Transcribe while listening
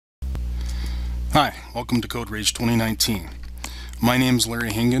Hi, welcome to CodeRage 2019. My name is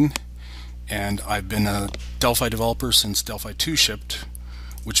Larry Hengen, and I've been a Delphi developer since Delphi 2 shipped,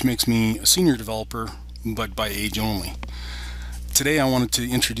 which makes me a senior developer, but by age only. Today I wanted to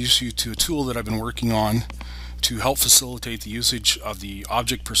introduce you to a tool that I've been working on to help facilitate the usage of the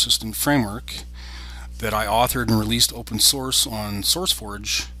Object Persistent Framework that I authored and released open source on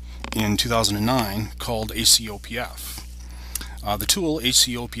SourceForge in 2009 called hcOPF. The tool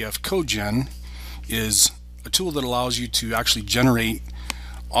hcOPF CodeGen is a tool that allows you to actually generate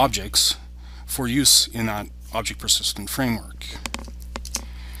objects for use in that Object Persistent Framework.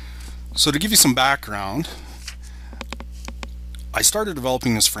 So to give you some background, I started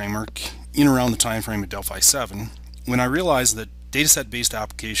developing this framework in around the time frame of Delphi 7 when I realized that dataset-based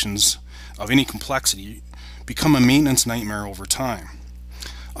applications of any complexity become a maintenance nightmare over time.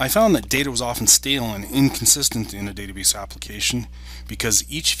 I found that data was often stale and inconsistent in a database application because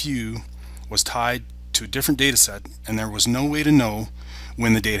each view was tied to a different dataset and there was no way to know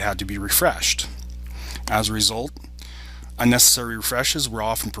when the data had to be refreshed. As a result, unnecessary refreshes were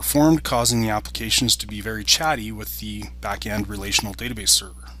often performed, causing the applications to be very chatty with the back-end relational database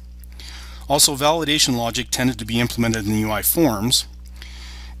server. Also, validation logic tended to be implemented in the UI forms,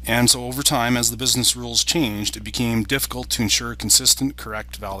 and so over time, as the business rules changed, it became difficult to ensure consistent,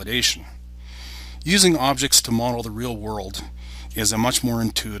 correct validation. Using objects to model the real world is a much more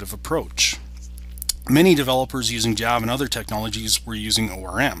intuitive approach. Many developers using Java and other technologies were using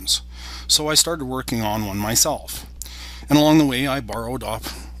ORMs, so I started working on one myself. And along the way, I borrowed up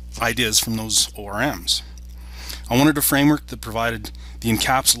ideas from those ORMs. I wanted a framework that provided the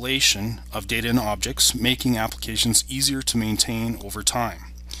encapsulation of data and objects, making applications easier to maintain over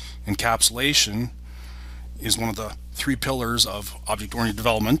time. Encapsulation is one of the three pillars of object-oriented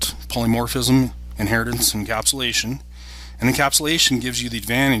development: polymorphism, inheritance, and encapsulation. And encapsulation gives you the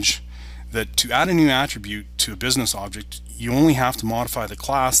advantage that to add a new attribute to a business object, you only have to modify the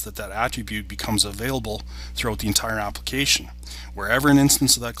class that attribute becomes available throughout the entire application, wherever an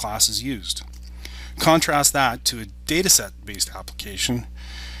instance of that class is used. Contrast that to a dataset-based application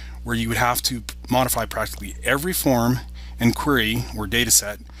where you would have to modify practically every form and query or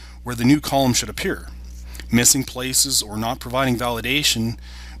dataset where the new column should appear. Missing places or not providing validation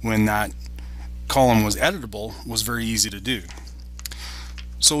when that column was editable was very easy to do.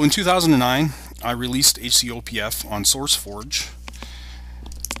 So in 2009, I released hcOPF on SourceForge,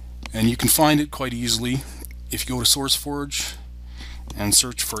 and you can find it quite easily if you go to SourceForge and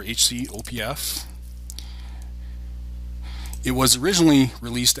search for hcOPF. It was originally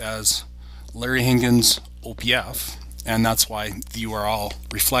released as Larry Hengen's OPF, and that's why the URL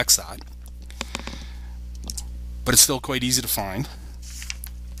reflects that. But it's still quite easy to find.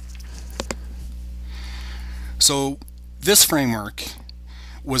 So this framework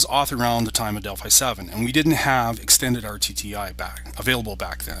was authored around the time of Delphi 7, and we didn't have extended RTTI available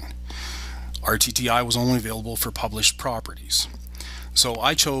back then. RTTI was only available for published properties. So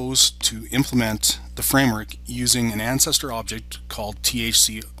I chose to implement the framework using an ancestor object called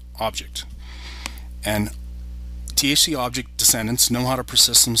THC object. And THC object descendants know how to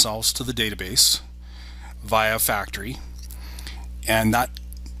persist themselves to the database via factory, and that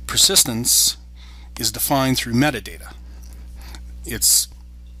persistence is defined through metadata.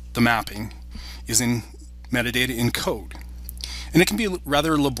 The mapping is in metadata in code, and it can be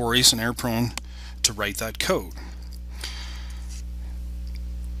rather laborious and error-prone to write that code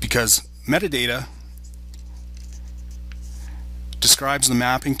because metadata describes the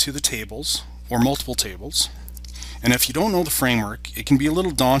mapping to the tables or multiple tables, and if you don't know the framework, it can be a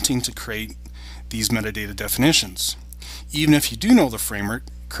little daunting to create these metadata definitions. Even if you do know the framework,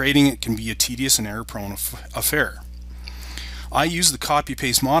 creating it can be a tedious and error-prone affair. I use the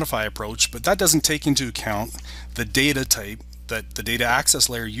copy-paste modify approach, but that doesn't take into account the data type that the data access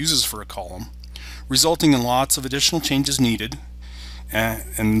layer uses for a column, resulting in lots of additional changes needed,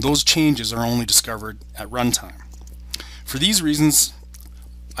 and those changes are only discovered at runtime. For these reasons,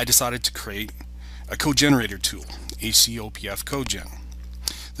 I decided to create a code generator tool, hcOPF CodeGen.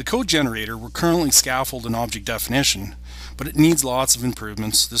 The code generator will currently scaffold an object definition, but it needs lots of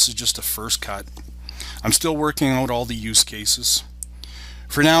improvements. This is just a first cut. I'm still working out all the use cases.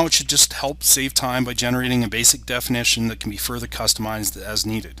 For now, it should just help save time by generating a basic definition that can be further customized as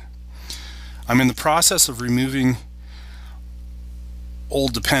needed. I'm in the process of removing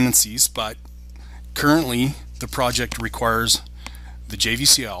old dependencies, but currently the project requires the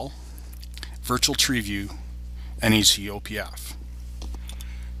JVCL, virtual tree view, and hcOPF.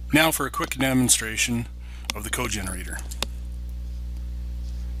 Now for a quick demonstration of the code generator.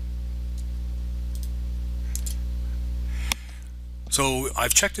 So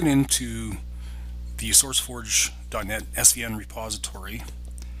I've checked it into the SourceForge.net SVN repository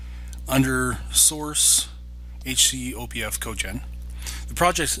under source hcOPF CodeGen. The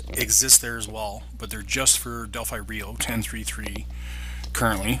projects exist there as well, but they're just for Delphi Rio 10.3.3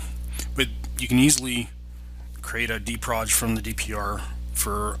 currently. But you can easily create a dproj from the DPR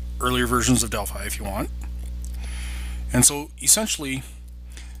for earlier versions of Delphi if you want. And so essentially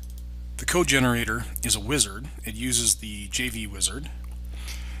the code generator is a wizard. It uses the JV wizard,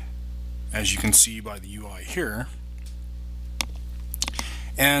 as you can see by the UI here,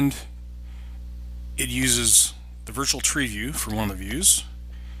 and it uses the virtual tree view for one of the views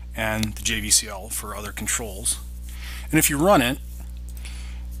and the JVCL for other controls. And if you run it,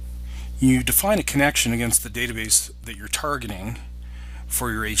 you define a connection against the database that you're targeting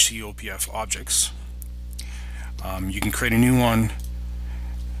for your hcOPF objects. You can create a new one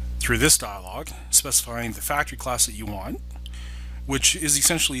through this dialog, specifying the factory class that you want, which is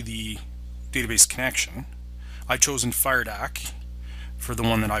essentially the database connection. I've chosen FireDAC for the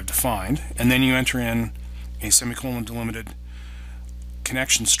one that I've defined, and then you enter in a semicolon delimited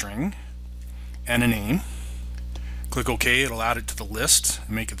connection string and a name. Click OK, it'll add it to the list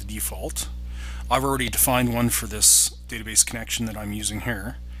and make it the default. I've already defined one for this database connection that I'm using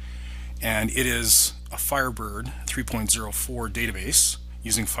here, and it is a Firebird 3.04 database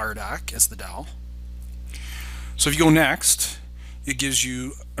using FireDAC as the DAL. So if you go next, it gives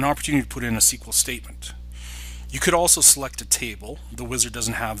you an opportunity to put in a SQL statement. You could also select a table. The wizard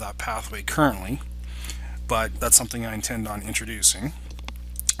doesn't have that pathway currently, but that's something I intend on introducing.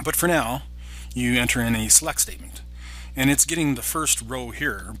 But for now, you enter in a select statement, and it's getting the first row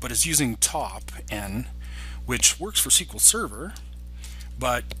here, but it's using top n, which works for SQL Server,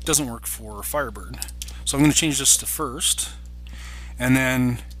 but doesn't work for Firebird. So I'm going to change this to first, and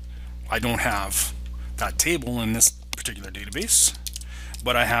then I don't have that table in this particular database,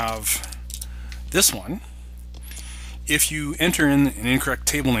 but I have this one. If you enter in an incorrect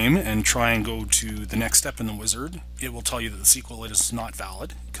table name and try and go to the next step in the wizard, it will tell you that the SQL is not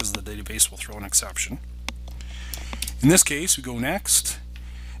valid because the database will throw an exception. In this case, we go next,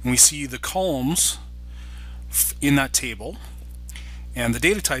 and we see the columns in that table and the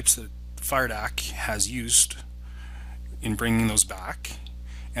data types that FireDAC has used in bringing those back,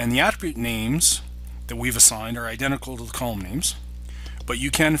 and the attribute names that we've assigned are identical to the column names, but you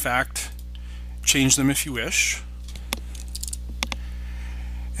can in fact change them if you wish.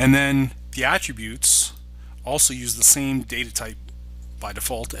 And then the attributes also use the same data type by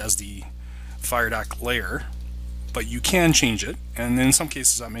default as the FireDAC layer, but you can change it, and in some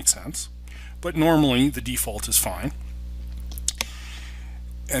cases that makes sense, but normally the default is fine.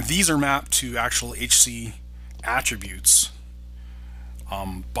 And these are mapped to actual HC attributes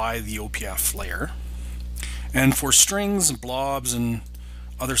by the OPF layer. And for strings and blobs and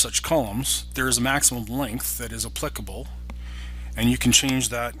other such columns, there is a maximum length that is applicable, and you can change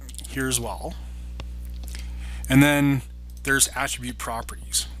that here as well. And then there's attribute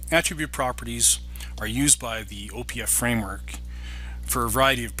properties. Attribute properties are used by the OPF framework for a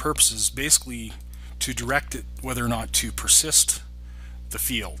variety of purposes, basically to direct it whether or not to persist the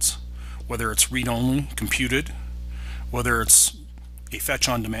fields, whether it's read-only, computed, whether it's a fetch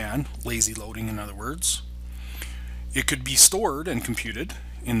on demand, lazy loading in other words. It could be stored and computed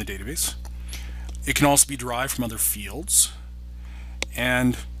in the database. It can also be derived from other fields,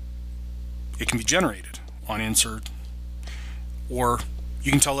 and it can be generated on insert, or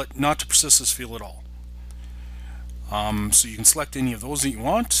you can tell it not to persist this field at all. So you can select any of those that you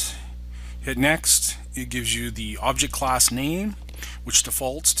want, hit next. It gives you the object class name, which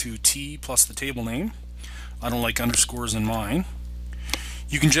defaults to T plus the table name. I don't like underscores in mine.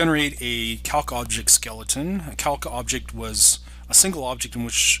 You can generate a calc object skeleton. A calc object was a single object in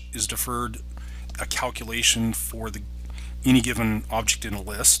which is deferred a calculation for any given object in a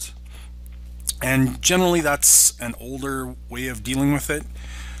list. And generally that's an older way of dealing with it.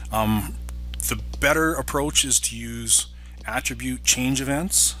 The better approach is to use attribute change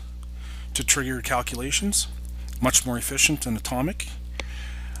events to trigger calculations. Much more efficient and atomic.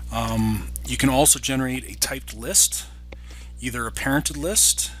 You can also generate a typed list, either a parented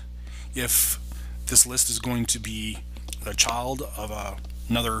list if this list is going to be a child of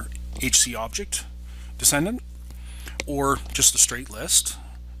another HC object descendant, or just a straight list,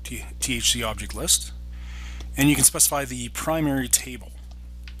 THC object list. And you can specify the primary table,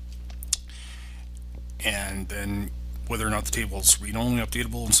 and then whether or not the table is read-only,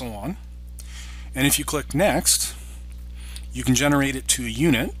 updatable, and so on. And if you click next, you can generate it to a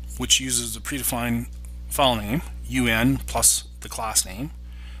unit, which uses a predefined file name, UN plus the class name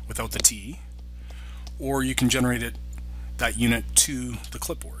without the T, or you can generate that unit to the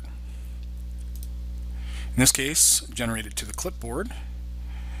clipboard. In this case, generate it to the clipboard.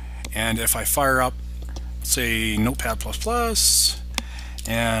 And if I fire up, say, Notepad++,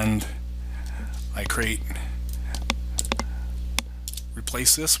 and I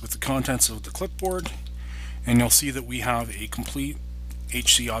replace this with the contents of the clipboard, and you'll see that we have a complete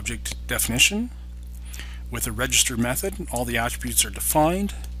HC object definition with a register method. All the attributes are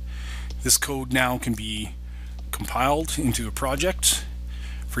defined. This code now can be compiled into a project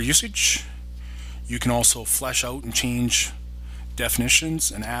for usage. You can also flesh out and change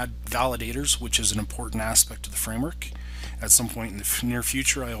definitions and add validators, which is an important aspect of the framework. At some point in the near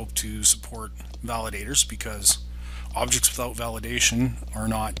future, I hope to support validators, because objects without validation are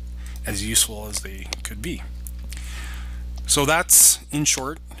not as useful as they could be. So that's, in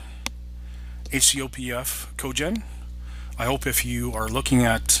short, hcOPF CodeGen. I hope if you are looking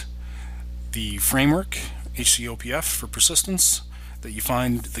at the framework, hcOPF for persistence, that you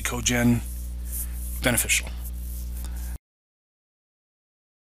find the CodeGen beneficial.